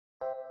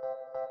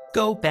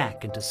Go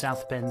back into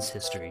South Bend's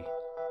history.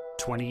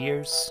 20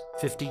 years,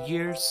 50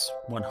 years,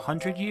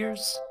 100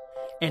 years?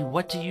 And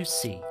what do you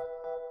see?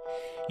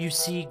 You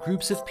see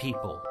groups of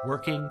people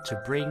working to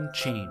bring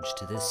change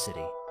to this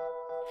city.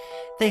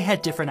 They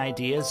had different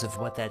ideas of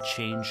what that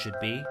change should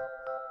be.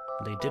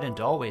 They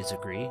didn't always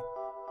agree.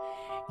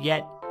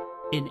 Yet,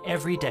 in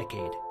every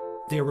decade,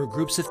 there were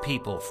groups of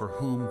people for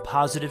whom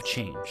positive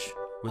change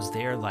was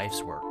their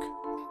life's work.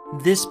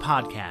 This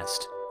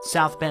podcast,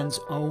 South Bend's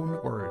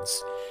Own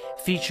Words,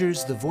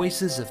 features the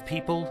voices of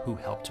people who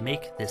helped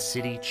make this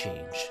city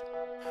change.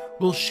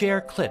 We'll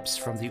share clips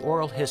from the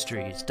oral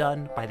histories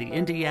done by the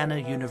Indiana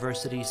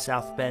University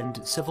South Bend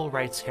Civil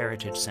Rights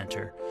Heritage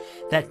Center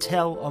that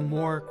tell a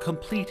more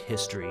complete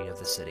history of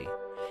the city.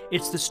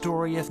 It's the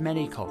story of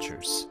many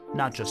cultures,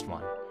 not just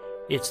one.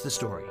 It's the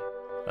story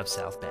of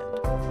South Bend.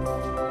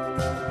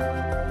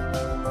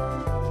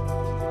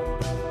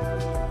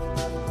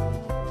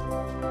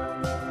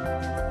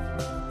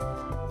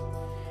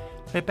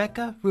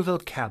 Rebecca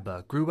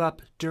Ruvalcaba grew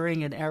up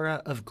during an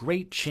era of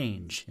great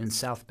change in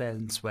South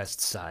Bend's west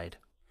side.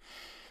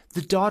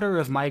 The daughter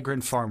of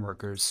migrant farm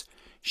workers,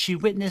 she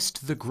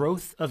witnessed the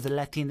growth of the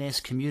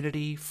Latinx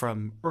community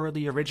from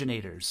early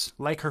originators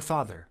like her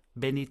father,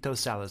 Benito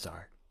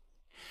Salazar.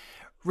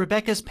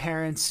 Rebecca's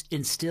parents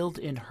instilled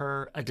in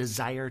her a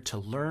desire to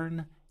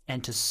learn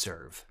and to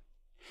serve.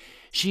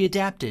 She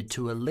adapted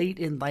to a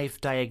late-in-life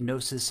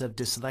diagnosis of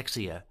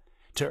dyslexia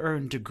to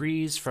earn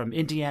degrees from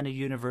Indiana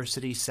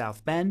University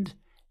South Bend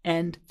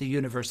and the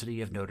University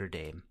of Notre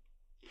Dame.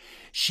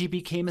 She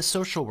became a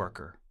social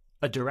worker,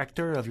 a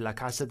director of La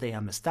Casa de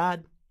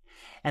Amistad,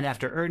 and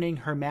after earning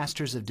her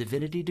Master's of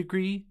Divinity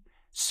degree,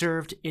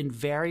 served in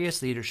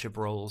various leadership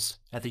roles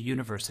at the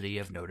University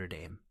of Notre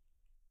Dame.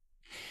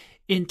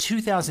 In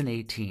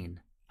 2018,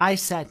 I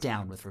sat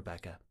down with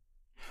Rebecca.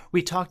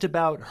 We talked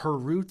about her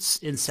roots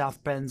in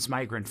South Bend's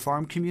migrant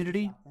farm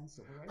community,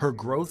 her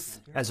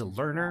growth as a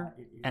learner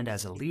and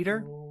as a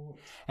leader,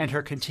 and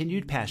her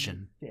continued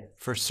passion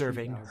for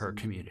serving her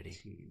community.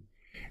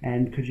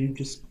 And could you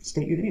just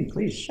state your name,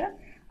 please? Sure.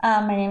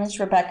 My name is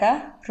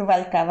Rebecca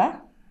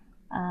Ruvalcaba.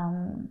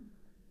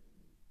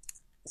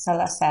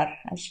 Salazar,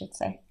 I should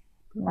say.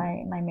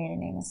 My maiden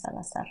name is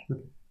Salazar.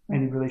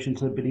 And in relation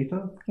to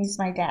Benito? He's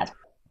my dad.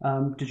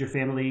 Did your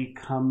family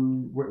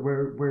come,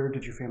 where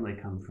did your family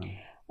come from?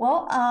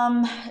 Well,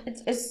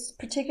 it's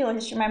particular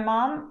history. My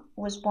mom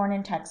was born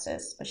in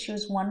Texas, but she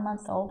was 1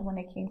 month old when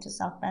they came to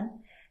South Bend.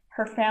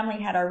 Her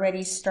family had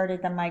already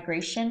started the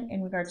migration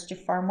in regards to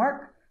farm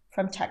work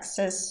from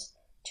Texas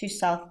to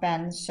South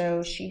Bend.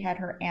 So she had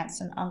her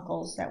aunts and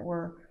uncles that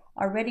were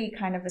already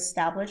kind of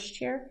established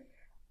here.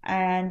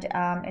 And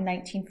in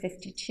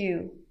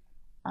 1952,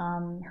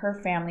 her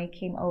family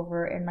came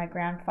over and my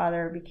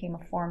grandfather became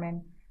a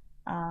foreman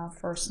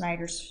for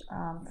Snyder's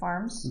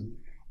farms. Mm-hmm.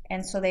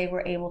 And so they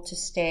were able to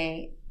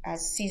stay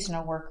as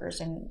seasonal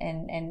workers and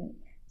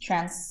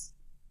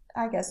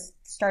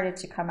started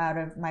to come out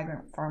of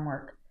migrant farm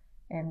work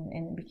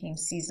and became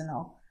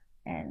seasonal.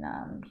 And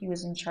he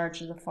was in charge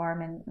of the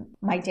farm. And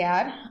my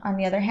dad, on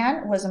the other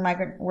hand, was a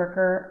migrant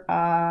worker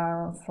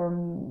for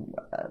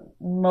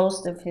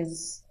most of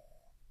his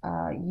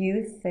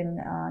youth and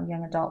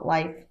young adult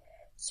life.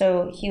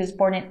 So he was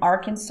born in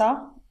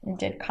Arkansas and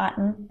did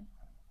cotton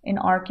in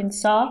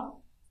Arkansas.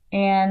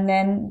 And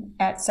then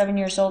at 7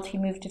 years old, he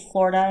moved to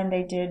Florida and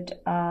they did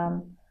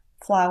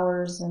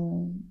flowers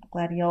and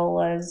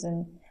gladiolas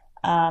and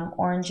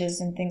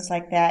oranges and things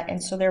like that.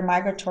 And so their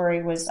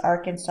migratory was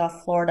Arkansas,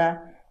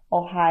 Florida,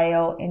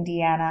 Ohio,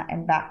 Indiana,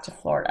 and back to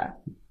Florida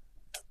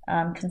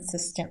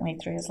consistently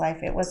through his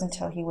life. It wasn't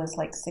until he was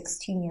like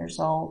 16 years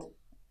old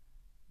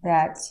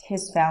that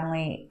his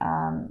family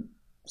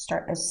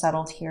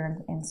settled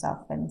here in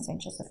South Bend,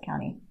 St. Joseph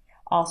County,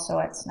 also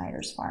at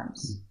Snyder's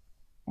Farms.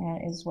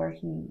 Is where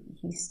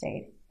he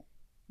stayed.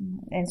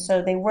 And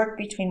so they worked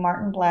between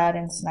Martin Blad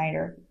and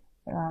Snyder,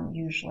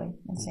 usually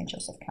in St.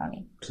 Joseph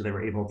County. So they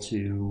were able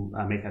to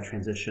make that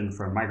transition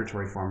from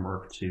migratory farm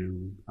work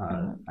to,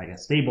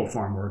 stable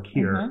farm work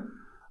here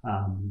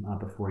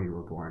before you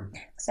were born.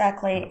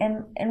 Exactly.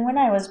 And when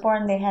I was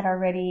born, they had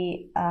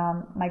already,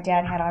 my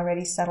dad had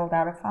already settled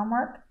out of farm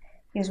work.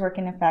 He was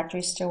working in a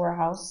factory steel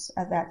warehouse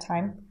at that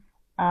time.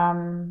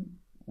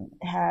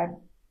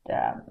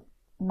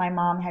 My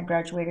mom had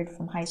graduated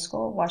from high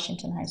school,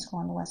 Washington High School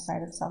on the west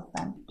side of South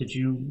Bend. Did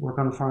you work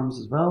on the farms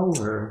as well,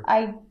 or?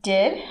 I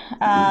did.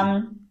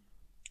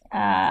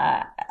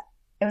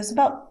 It was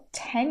about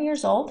 10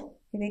 years old,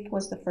 I think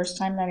was the first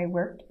time that I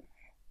worked.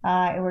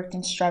 I worked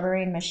in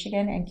strawberry in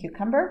Michigan and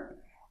cucumber.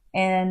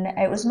 And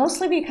it was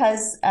mostly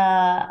because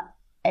I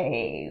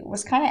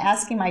was kind of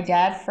asking my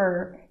dad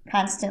for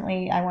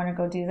constantly, I want to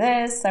go do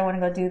this, I want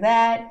to go do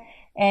that.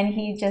 And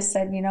he just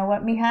said, you know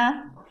what,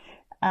 mija?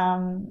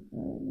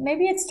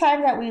 Maybe it's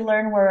time that we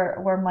learn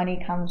where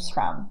money comes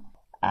from.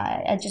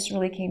 I just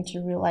really came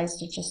to realize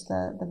just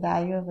the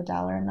value of a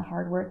dollar and the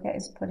hard work that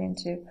is put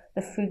into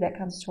the food that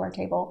comes to our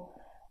table.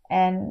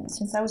 And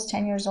since I was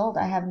 10 years old,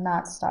 I have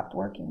not stopped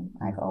working.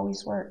 I've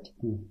always worked.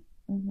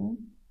 And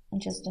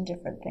just in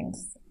different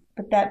things.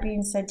 But that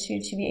being said,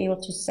 too, to be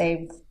able to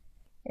save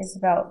is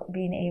about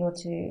being able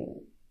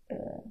to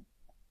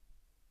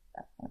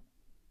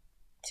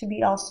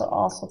be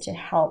also to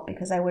help,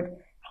 because I would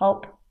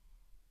help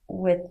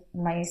with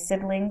my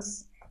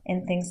siblings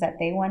in things that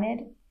they wanted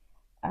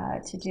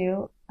to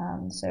do.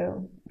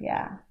 So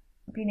yeah,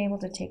 being able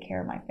to take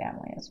care of my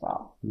family as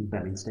well.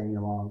 That means staying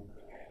along.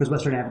 Because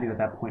Western Avenue at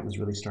that point was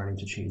really starting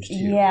to change too.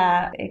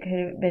 Yeah, it could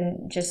have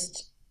been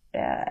just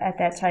at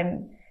that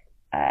time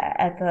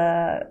at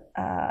the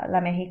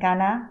La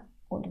Mexicana,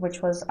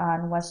 which was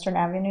on Western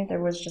Avenue.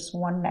 There was just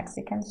one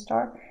Mexican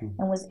store,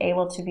 and was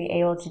able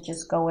to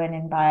just go in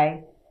and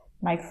buy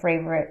my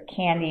favorite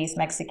candies,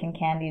 Mexican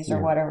candies,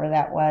 or whatever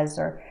that was,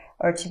 or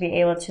to be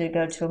able to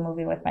go to a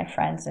movie with my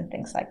friends and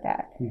things like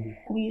that.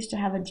 We used to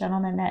have a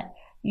gentleman that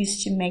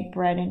used to make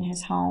bread in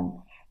his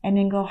home and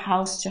then go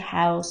house to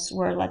house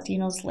where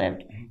Latinos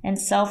lived and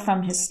sell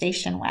from his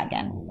station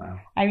wagon. Oh, wow.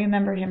 I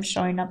remember him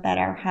showing up at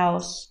our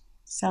house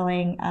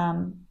selling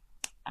pan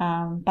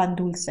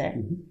dulce at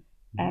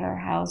our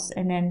house.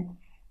 And then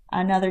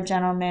another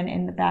gentleman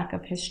in the back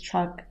of his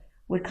truck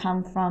would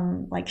come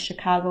from like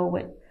Chicago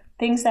with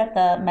things that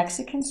the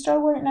Mexican store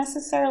wouldn't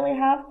necessarily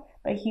have,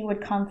 but he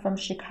would come from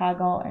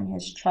Chicago in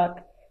his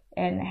truck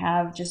and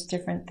have just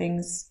different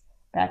things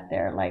back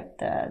there, like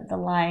the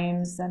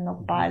limes and the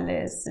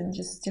bailes and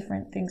just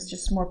different things,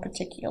 just more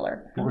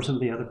particular. What were some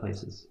of the other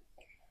places?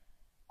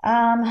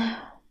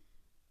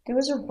 There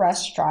was a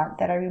restaurant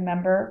that I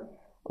remember,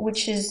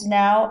 which is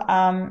now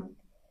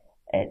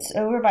it's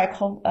over by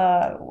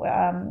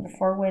the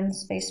Four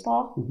Winds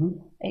Baseball.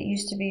 It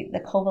used to be the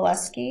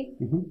Kovaleski.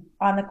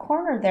 On the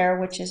corner there,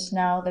 which is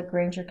now the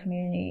Granger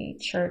Community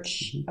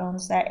Church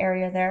owns that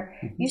area there.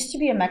 Used to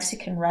be a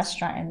Mexican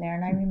restaurant in there,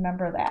 and I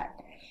remember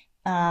that.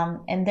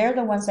 And they're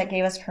the ones that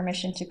gave us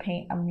permission to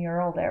paint a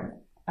mural there.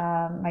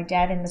 My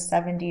dad in the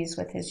 70s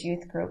with his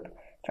youth group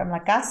from La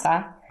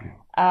Casa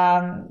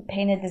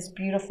painted this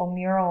beautiful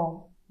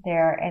mural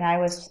there, and I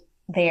was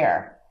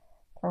there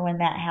for when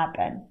that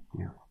happened.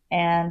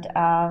 And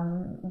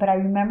but I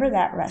remember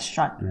that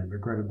restaurant. And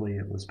regrettably,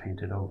 it was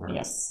painted over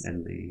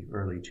in the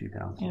early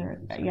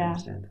 2000s. I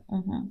understand.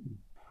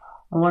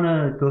 I want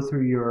to go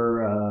through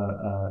your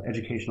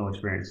educational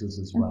experiences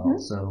as well.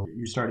 So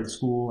you started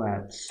school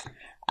at?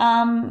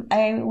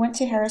 I went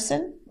to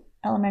Harrison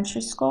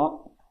Elementary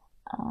School.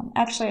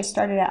 Actually, I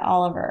started at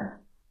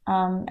Oliver.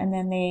 And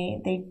then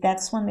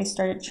that's when they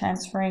started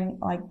transferring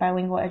like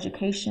bilingual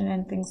education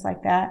and things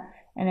like that.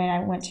 And then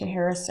I went to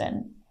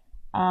Harrison.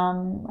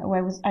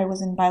 I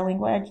was in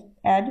bilingual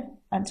ed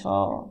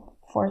until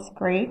 4th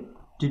grade.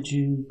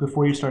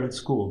 Before you started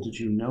school, did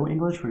you know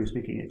English? Were you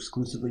speaking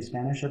exclusively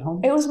Spanish at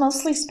home? It was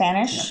mostly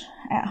Spanish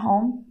at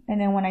home.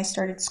 And then when I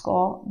started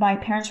school, my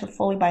parents were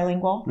fully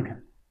bilingual.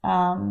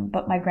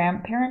 But my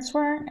grandparents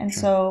weren't. And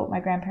so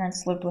my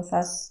grandparents lived with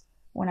us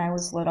when I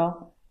was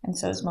little. And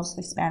so it was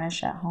mostly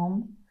Spanish at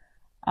home.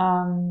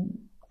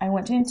 I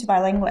went into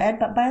bilingual ed,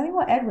 but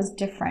bilingual ed was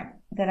different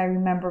than I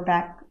remember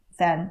back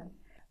then.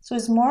 So it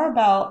was more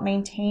about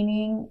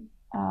maintaining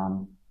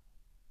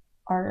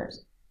our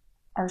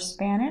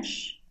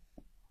Spanish,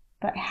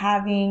 but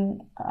having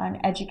an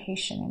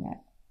education in it.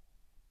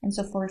 And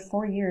so for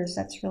 4 years,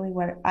 that's really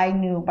what I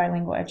knew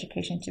bilingual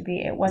education to be.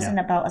 It wasn't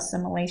about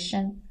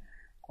assimilation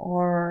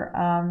or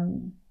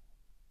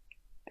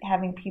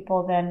having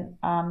people then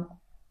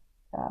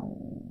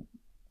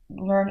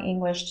learn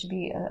English to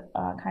be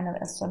kind of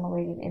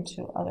assimilated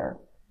into other,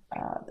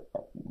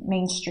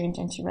 mainstreamed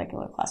into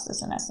regular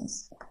classes in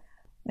essence.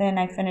 Then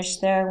I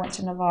finished there, went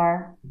to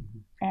Navarre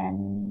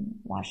and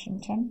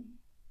Washington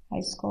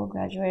High School,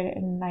 graduated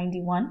in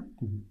 91.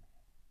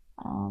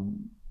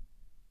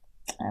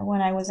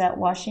 When I was at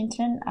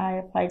Washington, I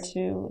applied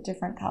to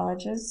different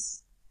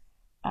colleges,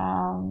 5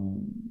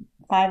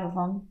 of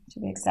them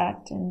to be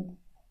exact, and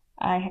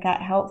I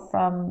got help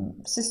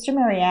from Sister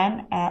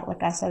Marianne at La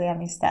Casa de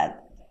Amistad.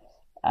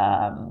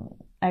 I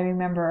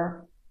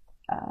remember,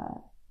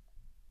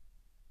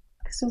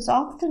 because it was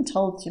often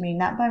told to me,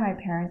 not by my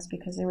parents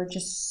because they were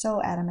just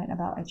so adamant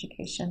about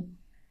education,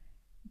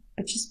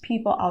 but just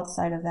people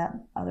outside of that,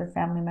 other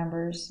family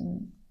members,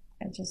 and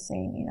just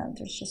saying,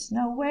 there's just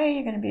no way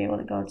you're going to be able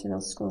to go to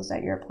those schools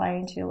that you're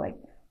applying to, like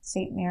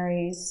St.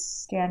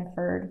 Mary's,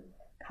 Stanford,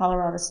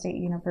 Colorado State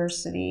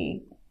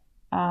University,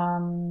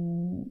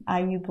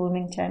 IU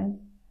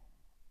Bloomington,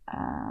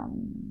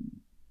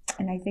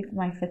 and I think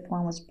my 5th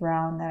one was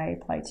Brown that I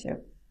applied to.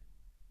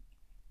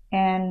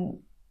 And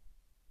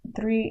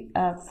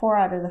 4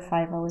 out of the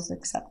 5 I was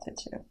accepted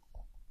to.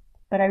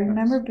 But I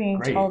remember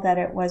being told that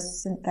it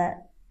wasn't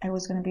that I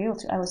was going to be able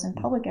to. I was in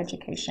public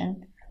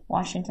education,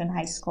 Washington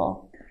High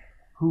School.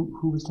 Who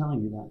was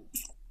telling you that?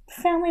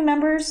 Family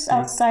members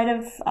outside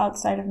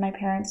of my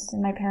parents,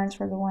 and my parents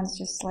were the ones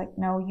just like,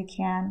 no, you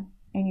can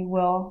and you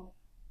will,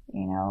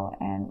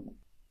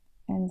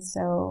 and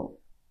so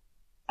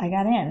I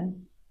got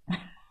in,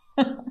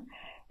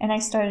 and I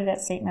started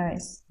at St.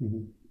 Mary's.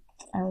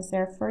 I was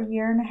there for a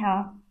year and a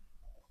half.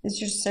 There's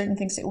just certain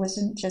things.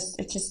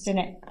 It just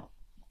didn't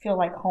feel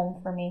like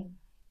home for me.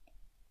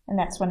 And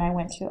that's when I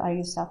went to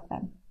IU South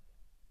Bend.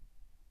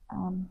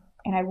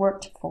 And I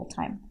worked full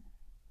time.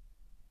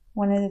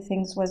 One of the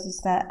things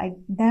is that I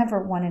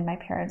never wanted my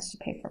parents to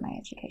pay for my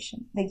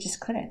education. They just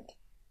couldn't.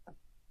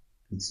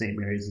 And St.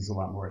 Mary's is a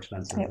lot more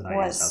expensive than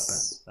IU South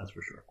Bend, that's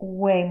for sure.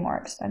 Way more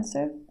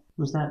expensive.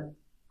 Was that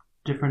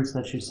difference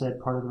that you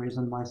said part of the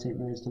reason why St.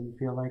 Mary's didn't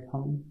feel like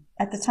home?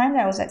 At the time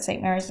that I was at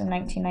St. Mary's in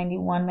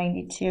 1991,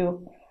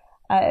 92,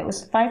 it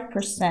was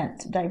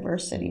 5%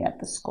 diversity at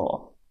the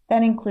school.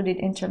 That included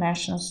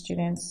international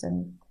students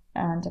and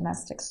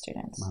domestic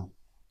students. Wow.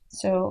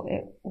 So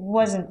it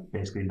wasn't...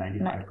 Basically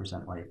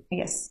 95% white.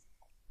 Yes.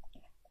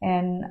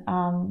 And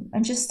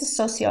just the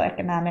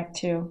socioeconomic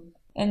too.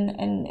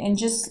 And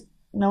just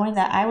knowing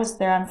that I was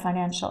there on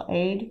financial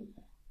aid,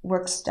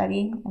 work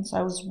study, and so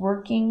I was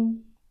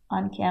working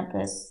on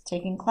campus,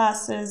 taking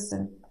classes,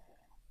 and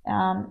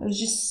it was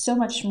just so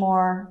much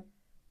more,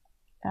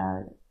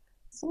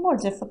 more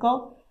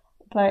difficult,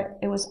 but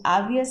it was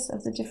obvious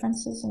of the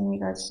differences in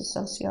regards to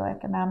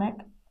socioeconomic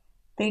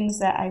things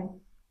that I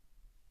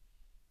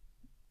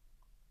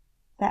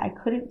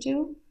couldn't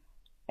do,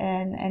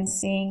 and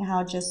seeing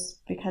how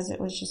just because it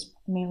was just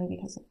mainly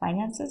because of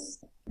finances.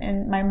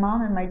 And my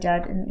mom and my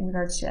dad in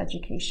regards to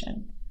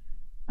education.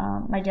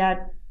 My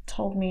dad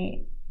told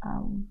me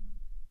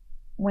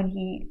when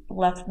he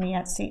left me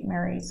at St.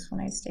 Mary's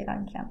when I stayed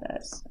on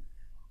campus,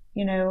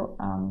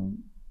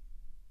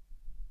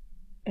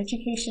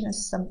 education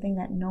is something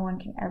that no one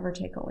can ever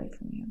take away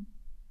from you.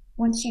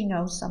 Once you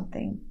know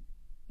something,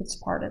 it's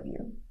part of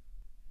you.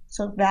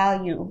 So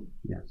value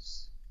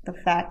the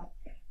fact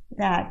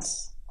that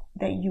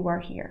you are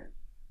here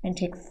and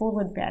take full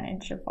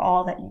advantage of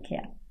all that you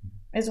can,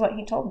 is what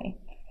he told me.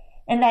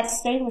 And that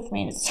stayed with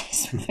me, and it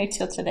stays with me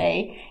till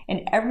today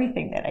in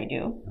everything that I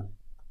do.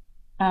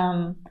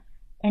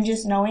 And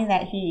just knowing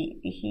that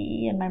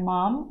he and my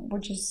mom were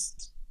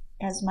just,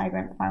 as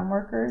migrant farm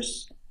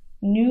workers,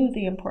 knew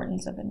the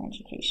importance of an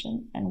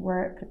education and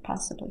where it could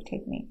possibly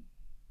take me.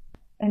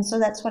 And so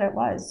that's what it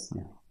was.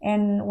 Yeah.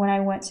 And when I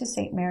went to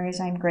St. Mary's,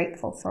 I'm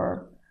grateful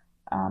for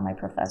my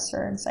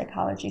professor in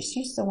psychology.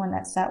 She's the one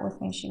that sat with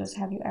me. She goes,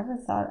 "Have you ever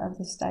thought of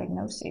this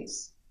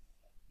diagnosis?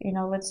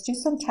 Let's do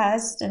some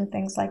tests and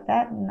things like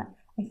that. And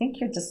I think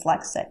you're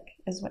dyslexic,"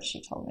 is what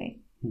she told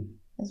me. It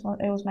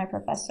was my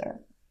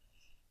professor.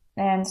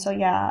 And so,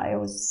 it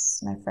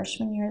was my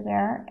freshman year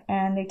there,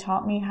 and they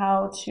taught me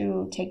how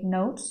to take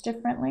notes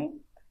differently,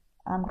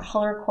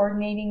 color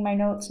coordinating my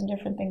notes and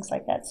different things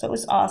like that. So it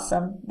was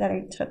awesome that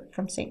I took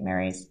from St.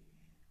 Mary's,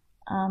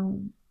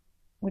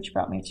 which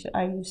brought me to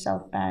IU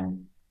South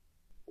Bend.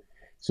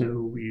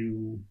 So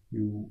you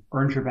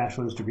earned your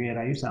bachelor's degree at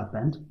IU South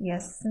Bend?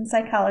 Yes, in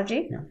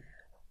psychology. Yeah.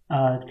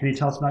 Can you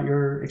tell us about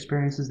your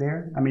experiences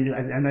there? I mean,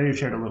 I know you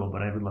shared a little,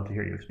 but I would love to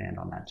hear you expand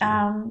on that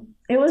too.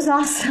 It was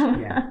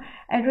awesome. Yeah.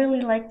 I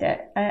really liked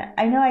it.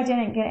 I know I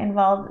didn't get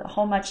involved a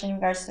whole much in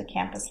regards to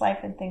campus life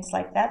and things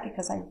like that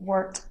because I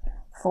worked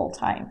full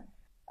time.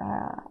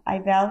 I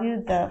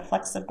valued the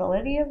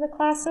flexibility of the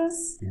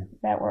classes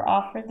that were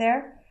offered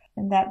there.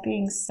 And that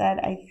being said,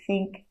 I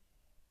think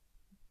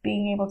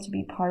being able to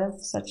be part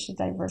of such a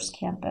diverse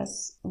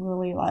campus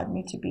really allowed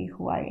me to be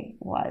who I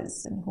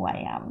was and who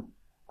I am,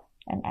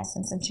 in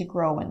essence, and to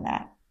grow in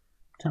that.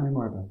 Tell me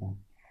more about that.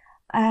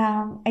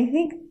 I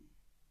think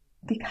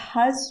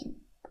because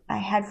I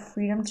had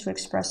freedom to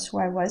express who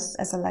I was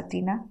as a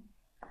Latina,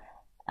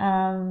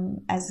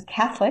 as a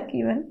Catholic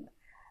even,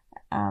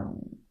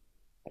 and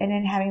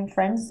then having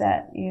friends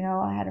that,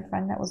 I had a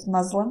friend that was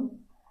Muslim,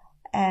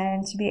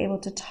 and to be able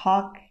to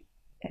talk,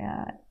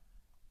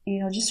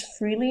 just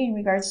freely in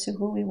regards to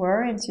who we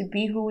were and to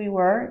be who we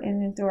were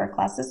and through our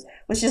classes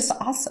was just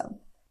awesome.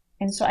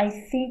 And so I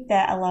think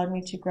that allowed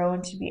me to grow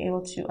and to be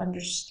able to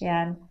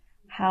understand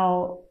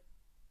how,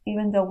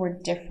 even though we're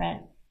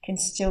different, can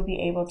still be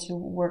able to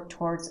work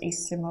towards a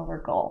similar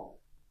goal.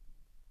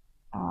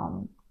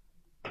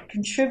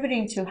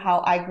 Contributing to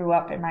how I grew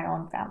up in my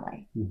own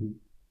family. Mm-hmm.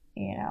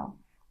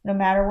 No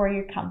matter where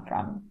you come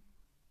from,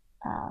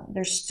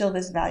 there's still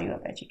this value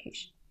of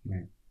education.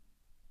 Right.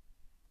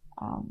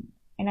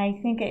 And I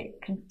think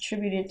it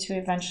contributed to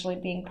eventually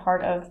being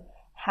part of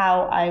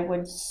how I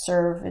would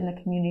serve in the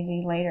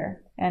community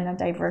later in a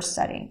diverse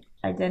setting.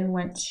 I then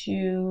went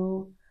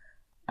to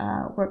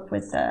work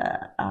with the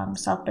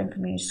South Bend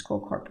Community School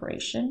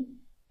Corporation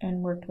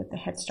and worked with the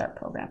Head Start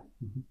program.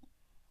 Mm-hmm.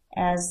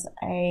 As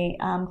a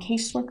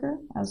caseworker.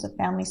 I was a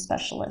family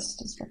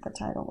specialist is what the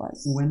title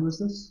was. When was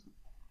this?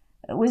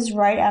 It was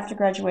right after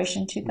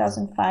graduation,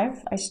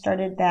 2005. I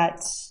started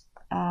that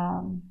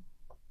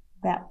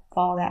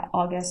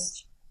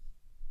August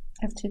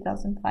of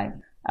 2005.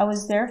 I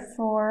was there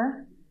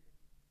for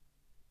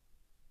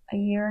a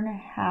year and a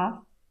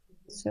half.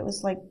 So it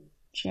was like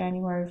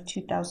January of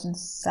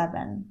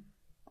 2007.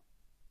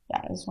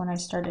 That is when I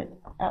started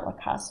at La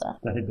Casa.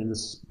 That had been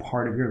this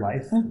part of your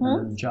life. Mm-hmm.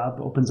 And the job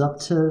opens up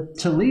to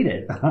lead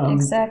it.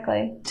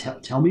 Exactly.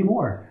 Tell me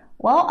more.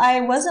 Well,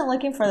 I wasn't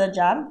looking for the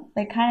job.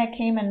 They kind of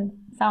came and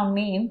found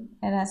me,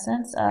 in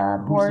essence.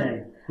 Who's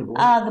they? The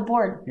board? The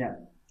board. Yeah.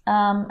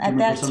 At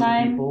that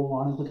time, people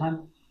on at the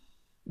time?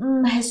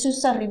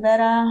 Jesus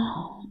Rivera,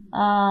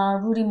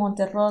 Rudy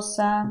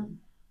Monterrosa,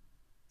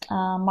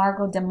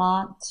 Margot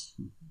Demott.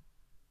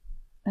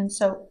 And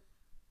so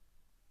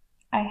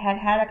I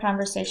had a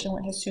conversation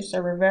with Jesus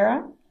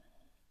Rivera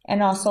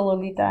and also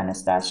Lolita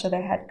Anastasia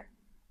that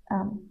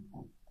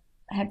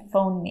had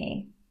phoned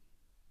me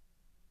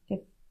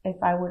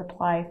if I would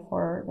apply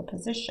for the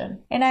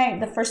position.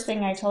 And the first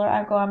thing I told her,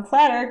 I'm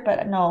flattered,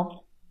 but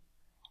no.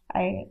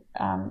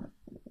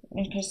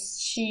 Because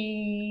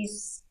she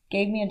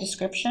gave me a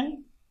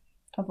description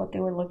of what they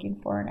were looking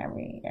for and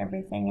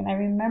everything. And I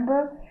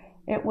remember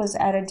it was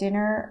at a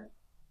dinner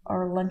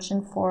or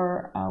luncheon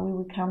for, we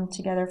would come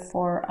together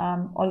for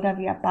Olga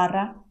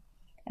Villaparra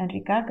and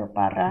Ricardo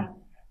Parra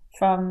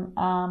from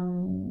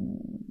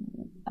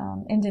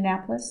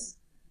Indianapolis.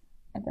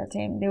 At that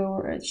time,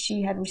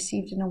 she had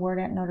received an award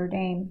at Notre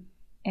Dame,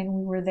 and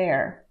we were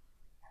there.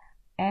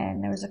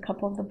 And there was a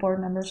couple of the board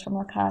members from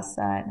La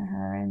Casa and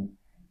her, and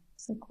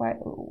it's like, why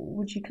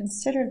would you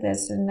consider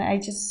this? And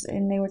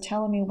they were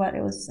telling me what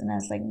it was, and I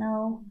was like,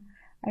 no,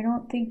 I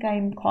don't think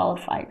I'm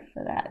qualified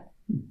for that.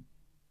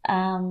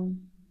 And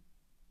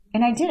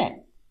I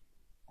didn't.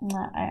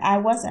 I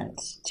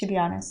wasn't, to be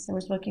honest. I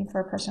was looking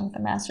for a person with a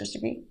master's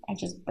degree. I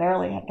just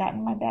barely had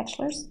gotten my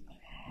bachelor's.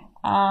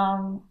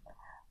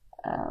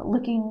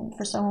 Looking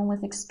for someone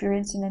with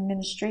experience in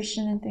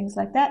administration and things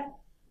like that.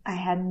 I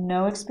had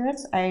no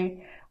experience.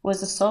 I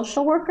was a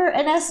social worker,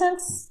 in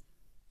essence,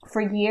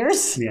 for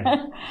years.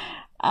 Yeah.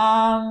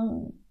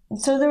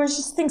 So there was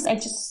just things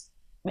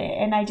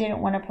and I didn't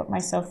want to put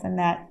myself in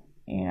that,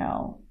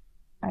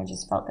 I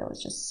just felt there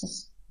was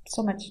just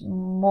so much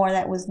more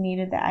that was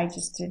needed that I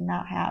just did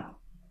not have.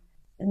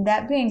 And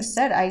that being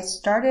said, I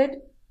started,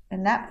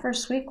 and that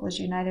first week was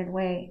United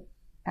Way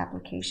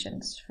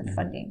applications for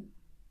funding.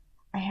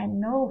 I had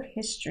no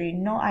history,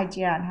 no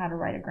idea on how to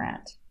write a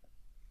grant.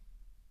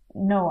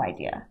 No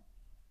idea.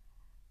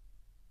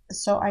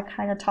 So I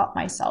kind of taught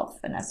myself,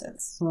 in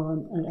essence.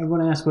 Well, I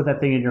want to ask what that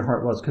thing in your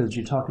heart was, because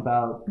you talked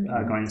about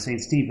going to St.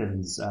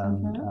 Stephen's,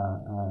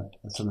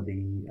 some of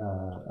the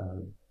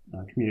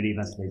community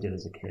events that they did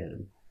as a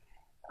kid,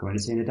 going to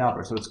St.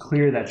 Adalbert. So it's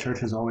clear that church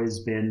has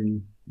always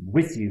been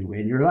with you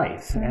in your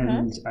life.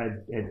 And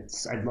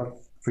I'd love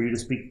for you to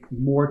speak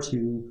more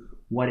to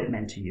what it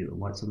meant to you,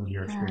 what some of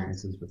your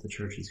experiences with the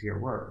churches here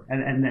were,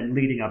 and then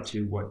leading up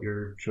to what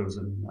your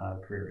chosen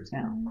career is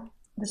now.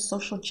 The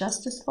social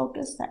justice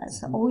focus that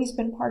has always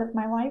been part of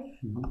my life,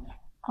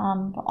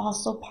 but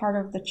also part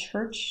of the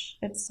church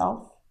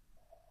itself,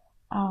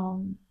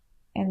 and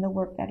the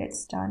work that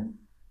it's done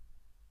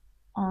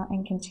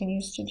and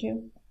continues to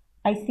do,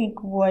 I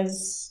think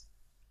was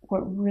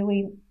what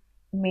really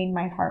made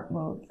my heart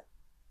move.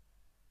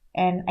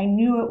 And I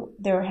knew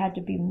there had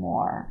to be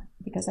more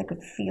because I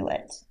could feel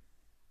it.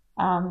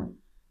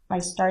 I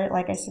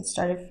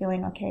started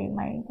feeling, okay,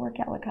 my work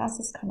at La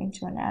Casa is coming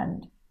to an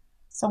end.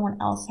 Someone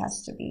else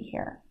has to be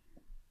here.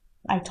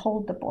 I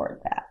told the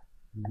board that.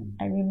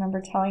 I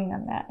remember telling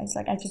them that. It's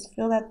like, I just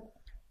feel that,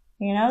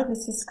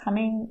 this is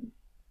coming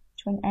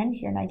to an end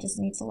here, and I just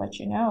need to let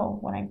you know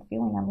what I'm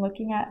feeling. I'm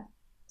looking at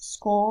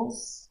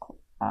schools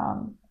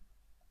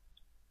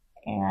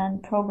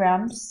and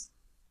programs.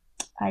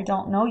 I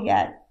don't know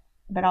yet,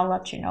 but I'll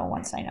let you know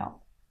once I know.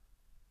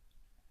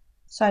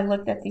 So I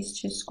looked at these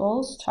two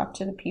schools, talked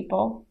to the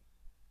people,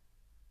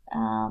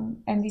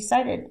 and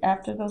decided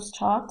after those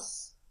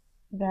talks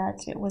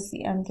that it was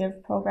the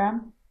MDiv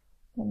program,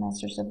 the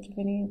Masters of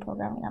Divinity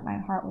program, and that my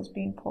heart was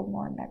being pulled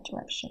more in that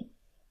direction.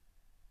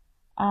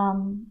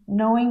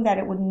 Knowing that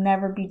it would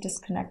never be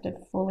disconnected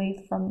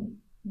fully from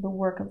the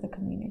work of the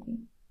community,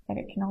 that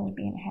it can only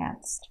be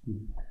enhanced.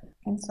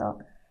 And so,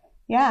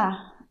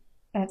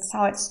 that's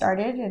how it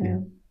started,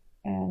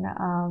 and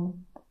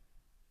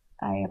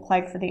I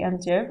applied for the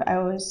MDiv. I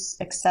was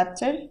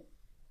accepted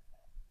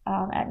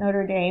at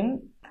Notre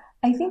Dame.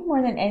 I think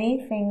more than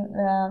anything,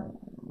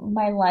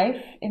 my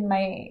life, in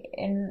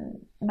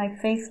my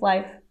faith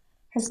life,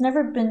 has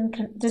never been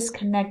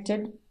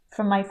disconnected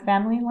from my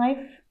family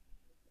life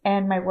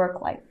and my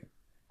work life.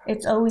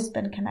 It's always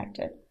been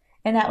connected.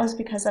 And that was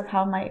because of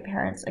how my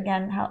parents,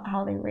 again,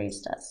 how they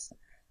raised us.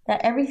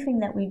 That everything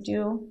that we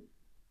do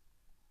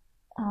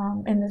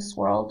in this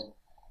world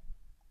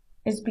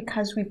is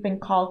because we've been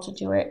called to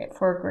do it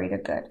for a greater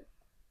good,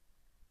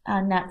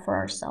 not for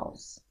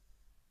ourselves.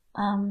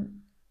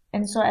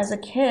 And so as a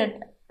kid,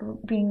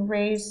 being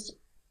raised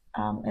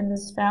in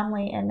this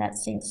family and at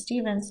St.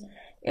 Stephen's,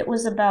 it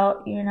was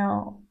about,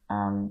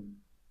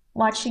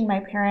 watching my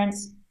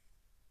parents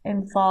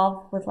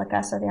involved with La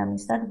Casa de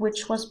Amistad,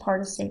 which was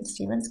part of St.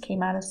 Stephen's,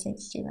 came out of St.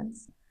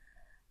 Stephen's.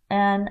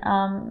 And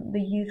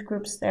the youth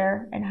groups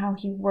there and how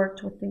he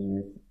worked with the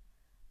youth,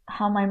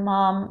 how my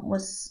mom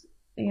was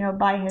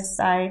by his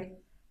side,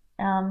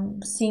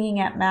 singing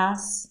at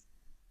mass,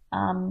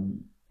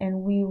 and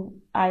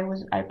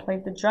I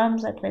played the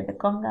drums, I played the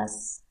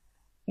congas,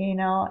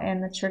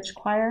 and the church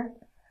choir,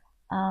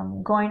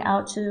 going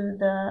out to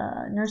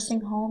the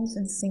nursing homes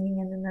and singing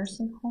in the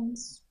nursing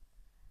homes,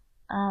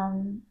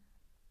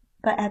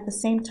 but at the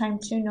same time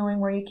too knowing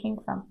where you came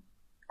from,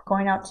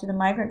 going out to the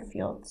migrant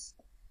fields,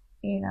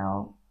 being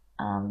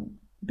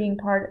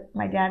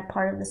my dad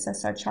part of the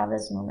Cesar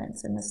Chavez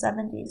movements in the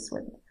 70s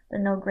with the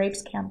No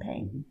Grapes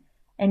campaign,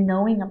 and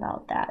knowing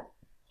about that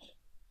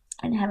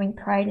and having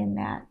pride in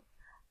that.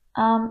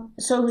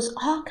 So it was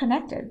all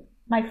connected.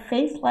 My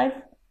faith life,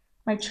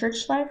 my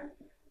church life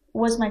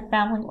was my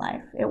family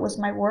life. It was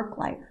my work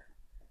life.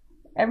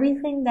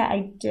 Everything that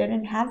I did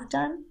and have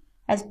done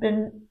has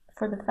been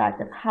for the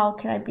fact of how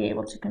can I be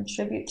able to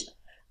contribute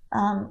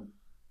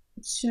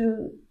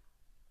to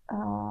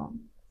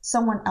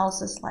someone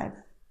else's life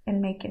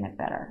and making it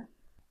better.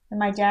 And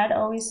my dad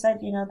always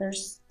said,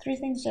 there's 3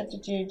 things you have to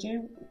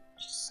do.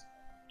 Just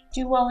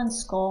do well in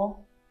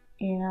school,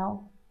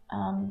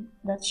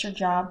 that's your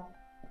job.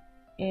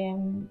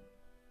 And,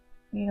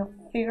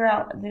 figure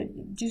out,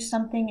 do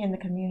something in the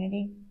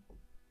community,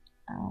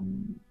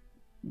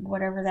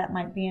 whatever that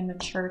might be in the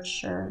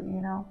church or,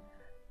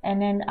 and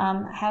then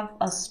have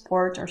a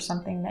sport or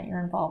something that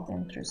you're involved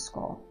in through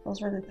school. Those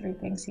were the 3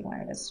 things he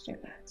wanted us to do.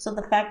 So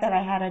the fact that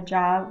I had a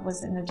job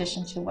was in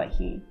addition to what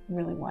he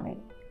really wanted.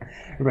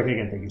 Rebecca,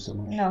 again, thank you so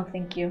much. No,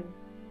 thank you.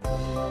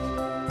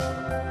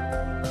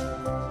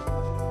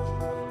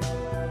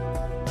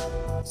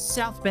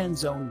 South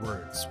Bend's Own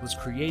Words was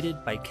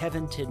created by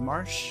Kevin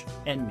Tidmarsh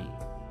and me,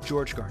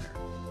 George Garner.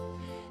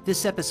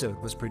 This episode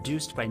was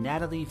produced by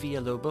Natalie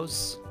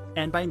Villalobos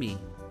and by me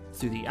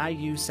through the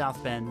IU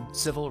South Bend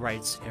Civil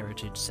Rights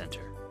Heritage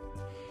Center.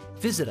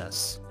 Visit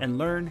us and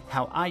learn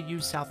how IU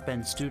South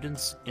Bend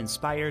students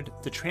inspired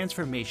the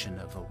transformation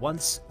of a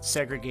once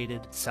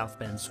segregated South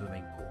Bend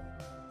swimming pool.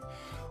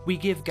 We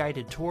give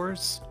guided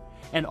tours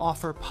and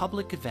offer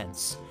public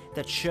events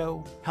that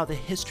show how the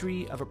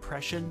history of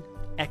oppression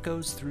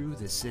echoes through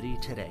the city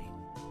today.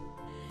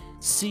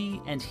 See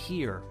and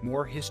hear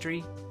more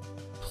history,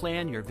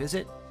 plan your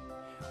visit,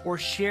 or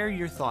share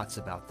your thoughts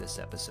about this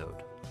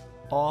episode,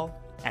 all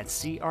at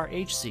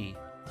crhc.iusb.edu.